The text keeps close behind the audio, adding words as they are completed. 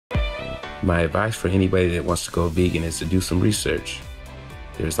My advice for anybody that wants to go vegan is to do some research.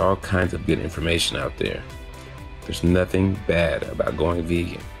 There's all kinds of good information out there. There's nothing bad about going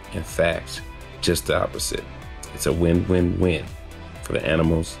vegan. In fact, just the opposite. It's a win-win-win for the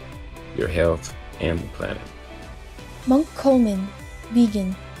animals, your health, and the planet. Monk Coleman,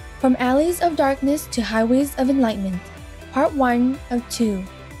 Vegan, From Alleys of Darkness to Highways of Enlightenment, Part 1 of 2.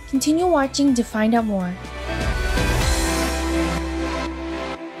 Continue watching to find out more.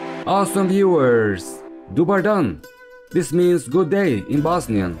 Awesome viewers! Dubar dan! This means good day in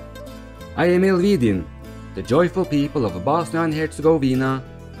Bosnian. I am Elvidin. The joyful people of Bosnia and Herzegovina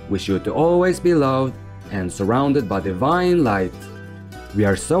wish you to always be loved and surrounded by divine light. We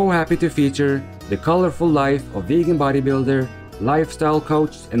are so happy to feature the colorful life of vegan bodybuilder, lifestyle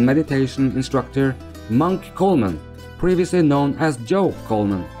coach and meditation instructor Monk Coleman, previously known as Joe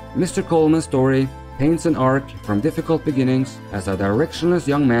Coleman. Mr. Coleman's story paints an arc from difficult beginnings as a directionless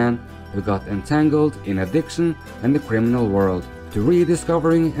young man who got entangled in addiction and the criminal world, to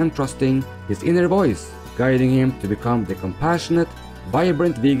rediscovering and trusting his inner voice, guiding him to become the compassionate,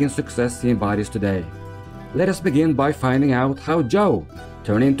 vibrant vegan success he embodies today. Let us begin by finding out how Joe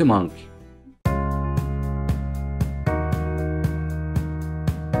turned into Monk.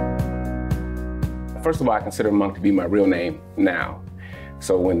 First of all, I consider Monk to be my real name now.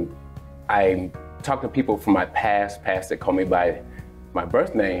 So when I talk to people from my past that call me by my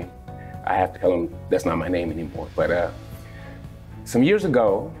birth name, I have to tell them that's not my name anymore. But some years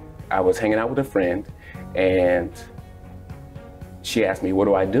ago, I was hanging out with a friend and she asked me, what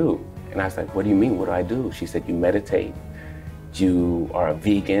do I do? And I was like, what do you mean, what do I do? She said, you meditate, you are a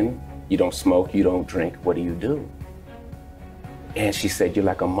vegan, you don't smoke, you don't drink, what do you do? And she said, you're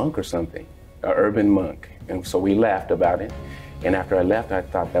like a monk or something, an urban monk. And so we laughed about it. And after I left, I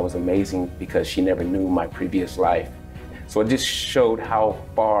thought that was amazing because she never knew my previous life. So it just showed how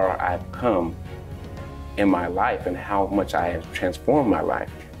far I've come in my life and how much I have transformed my life.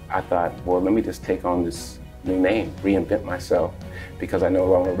 I thought, well, let me just take on this new name, reinvent myself, because I no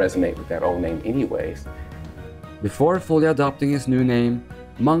longer resonate with that old name anyways. Before fully adopting his new name,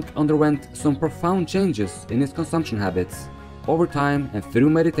 Monk underwent some profound changes in his consumption habits. Over time and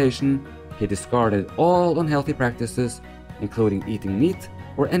through meditation, he discarded all unhealthy practices, including eating meat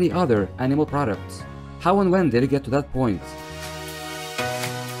or any other animal products. How and when did he get to that point?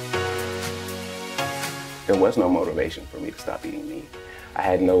 There was no motivation for me to stop eating meat. I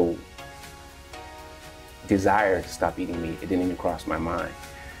had no desire to stop eating meat. It didn't even cross my mind.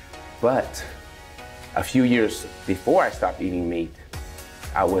 But a few years before I stopped eating meat,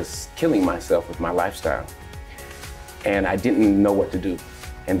 I was killing myself with my lifestyle. And I didn't know what to do.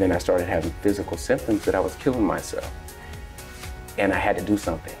 And then I started having physical symptoms that I was killing myself. And I had to do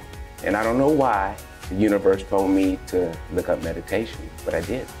something. And I don't know why the universe told me to look up meditation, but I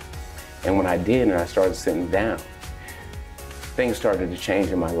did. And when I did and I started sitting down, things started to change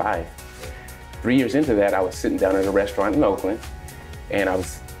in my life. 3 years into that, I was sitting down at a restaurant in Oakland and I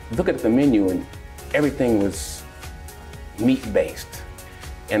was looking at the menu and everything was meat-based.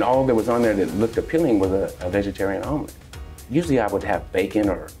 And all that was on there that looked appealing was a vegetarian omelet. Usually I would have bacon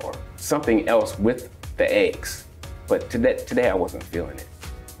or something else with the eggs, but today I wasn't feeling it.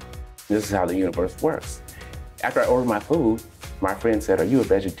 This is how the universe works. After I ordered my food, my friend said, are you a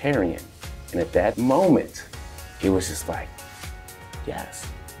vegetarian? And at that moment, it was just like, yes.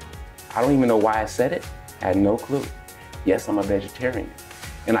 I don't even know why I said it. I had no clue. Yes, I'm a vegetarian.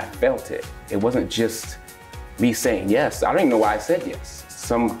 And I felt it. It wasn't just me saying yes. I don't even know why I said yes.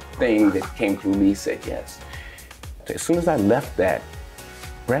 Something that came through me said yes. As soon as I left that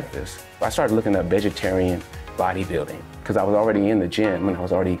breakfast, I started looking at vegetarian bodybuilding because I was already in the gym and I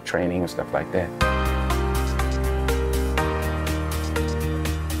was already training and stuff like that.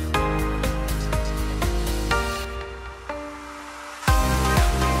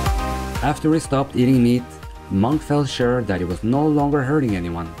 After he stopped eating meat, Monk felt sure that he was no longer hurting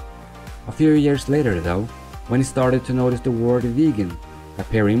anyone. A few years later though, when he started to notice the word vegan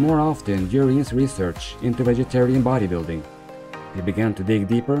appearing more often during his research into vegetarian bodybuilding, he began to dig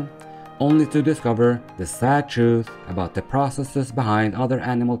deeper, only to discover the sad truth about the processes behind other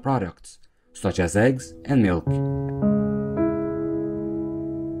animal products, such as eggs and milk.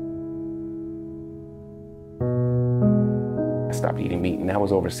 I stopped eating meat and that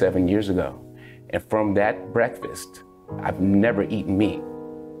was over 7 years ago. And from that breakfast, I've never eaten meat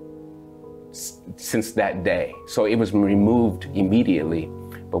since that day. So it was removed immediately.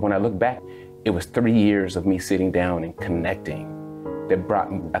 But when I look back, it was 3 years of me sitting down and connecting that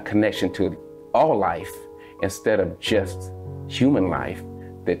brought a connection to all life instead of just human life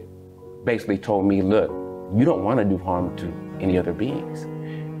that basically told me, look, you don't want to do harm to any other beings.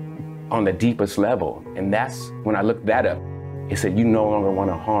 on the deepest level. And that's when I looked that up. It said, you no longer want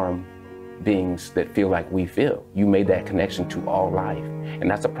to harm beings that feel like we feel. You made that connection to all life.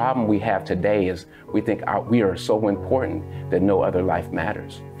 And that's the problem we have today is we think we are so important that no other life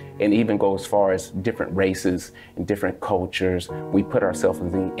matters. And even go as far as different races and different cultures. We put ourselves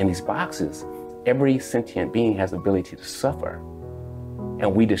in these boxes. Every sentient being has the ability to suffer.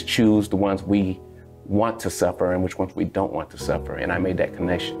 And we just choose the ones we want to suffer and which ones we don't want to suffer. And I made that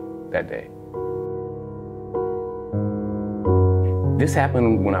connection that day. This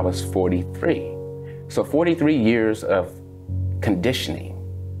happened when I was 43. So 43 years of conditioning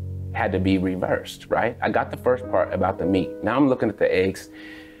had to be reversed, right? I got the first part about the meat. Now I'm looking at the eggs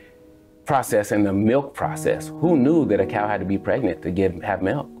process and the milk process. Who knew that a cow had to be pregnant to have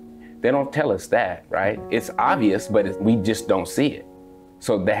milk? They don't tell us that, right? It's obvious, but we just don't see it.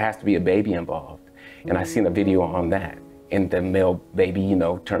 So there has to be a baby involved. And I seen a video on that. And the male baby, you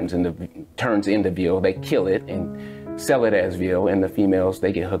know, turns into veal. They kill it and sell it as veal, and the females,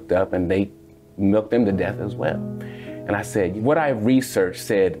 they get hooked up and they milk them to death as well. And I said, what I researched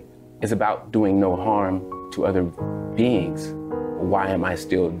said is about doing no harm to other beings. Why am I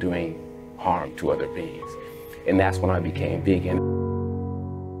still doing harm to other beings? And that's when I became vegan.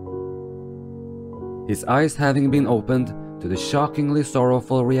 His eyes having been opened to the shockingly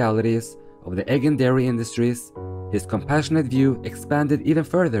sorrowful realities of the egg and dairy industries, his compassionate view expanded even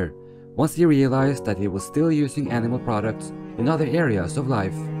further once he realized that he was still using animal products in other areas of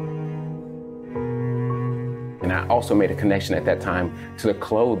life. And I also made a connection at that time to the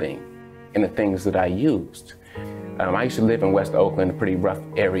clothing and the things that I used. I used to live in West Oakland, a pretty rough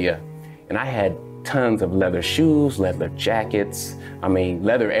area, and I had tons of leather shoes, leather jackets,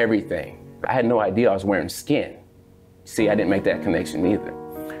 leather everything. I had no idea I was wearing skin. See, I didn't make that connection either.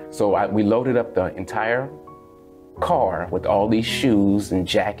 So we loaded up the entire car with all these shoes and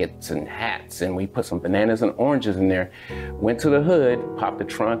jackets and hats, and we put some bananas and oranges in there, went to the hood, popped the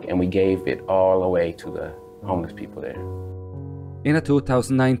trunk, and we gave it all away to the homeless people there. In a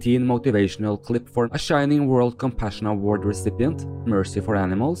 2019 motivational clip for a Shining World Compassion Award recipient, Mercy for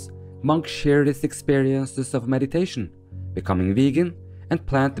Animals, Monk shared his experiences of meditation, becoming vegan, and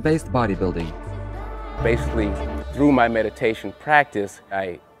plant-based bodybuilding. Basically, through my meditation practice,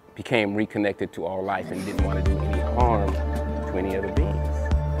 I became reconnected to all life and didn't want to do any harm to any other beings.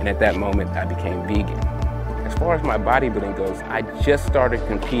 And at that moment, I became vegan. As far as my bodybuilding goes, I just started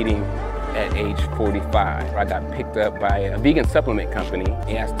competing at age 45. I got picked up by a vegan supplement company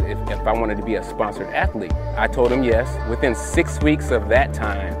and asked if I wanted to be a sponsored athlete. I told them yes. Within 6 weeks of that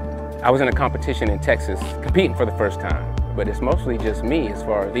time, I was in a competition in Texas, competing for the first time. But it's mostly just me as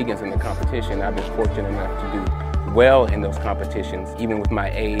far as vegans in the competition. I've been fortunate enough to do well in those competitions, even with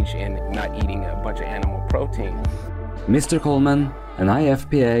my age and not eating a bunch of animal protein. Mr. Coleman, an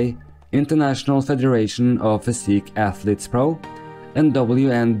IFPA, International Federation of Physique Athletes Pro, and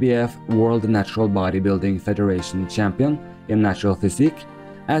WNBF World Natural Bodybuilding Federation champion in natural physique,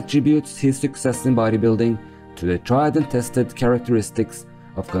 attributes his success in bodybuilding to the tried and tested characteristics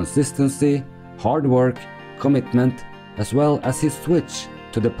of consistency, hard work, commitment, as well as his switch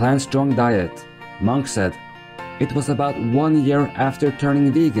to the plant-strong diet. Monk said, "It was about 1 year after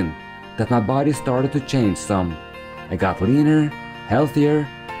turning vegan that my body started to change some. I got leaner, healthier,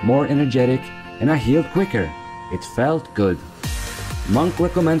 more energetic, and I healed quicker. It felt good." Monk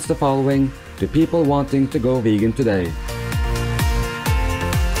recommends the following to people wanting to go vegan today.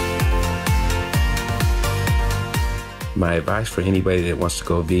 My advice for anybody that wants to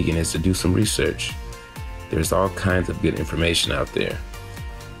go vegan is to do some research. There's all kinds of good information out there.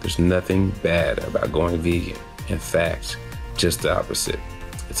 There's nothing bad about going vegan. In fact, just the opposite.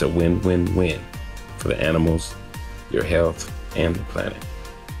 It's a win-win-win for the animals, your health, and the planet.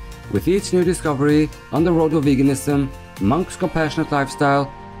 With each new discovery on the road to veganism, Monk's compassionate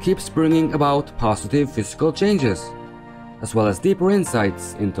lifestyle keeps bringing about positive physical changes, as well as deeper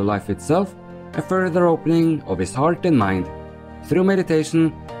insights into life itself, a further opening of his heart and mind. Through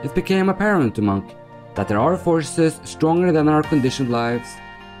meditation, it became apparent to Monk that there are forces stronger than our conditioned lives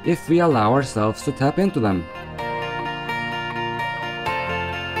if we allow ourselves to tap into them.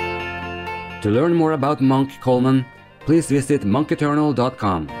 To learn more about Monk Coleman, please visit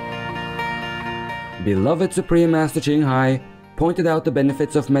monketernal.com. Beloved Supreme Master Ching Hai pointed out the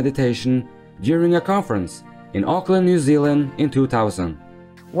benefits of meditation during a conference in Auckland, New Zealand in 2000.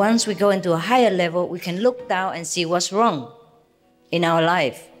 Once we go into a higher level, we can look down and see what's wrong in our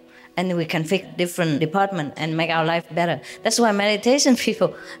life. And we can fix different departments and make our life better. That's why meditation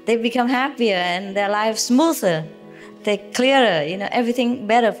people, they become happier and their life smoother. They're clearer, everything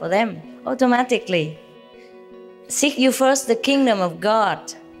better for them automatically. Seek you first the kingdom of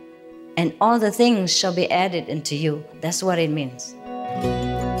God and all the things shall be added unto you. That's what it means.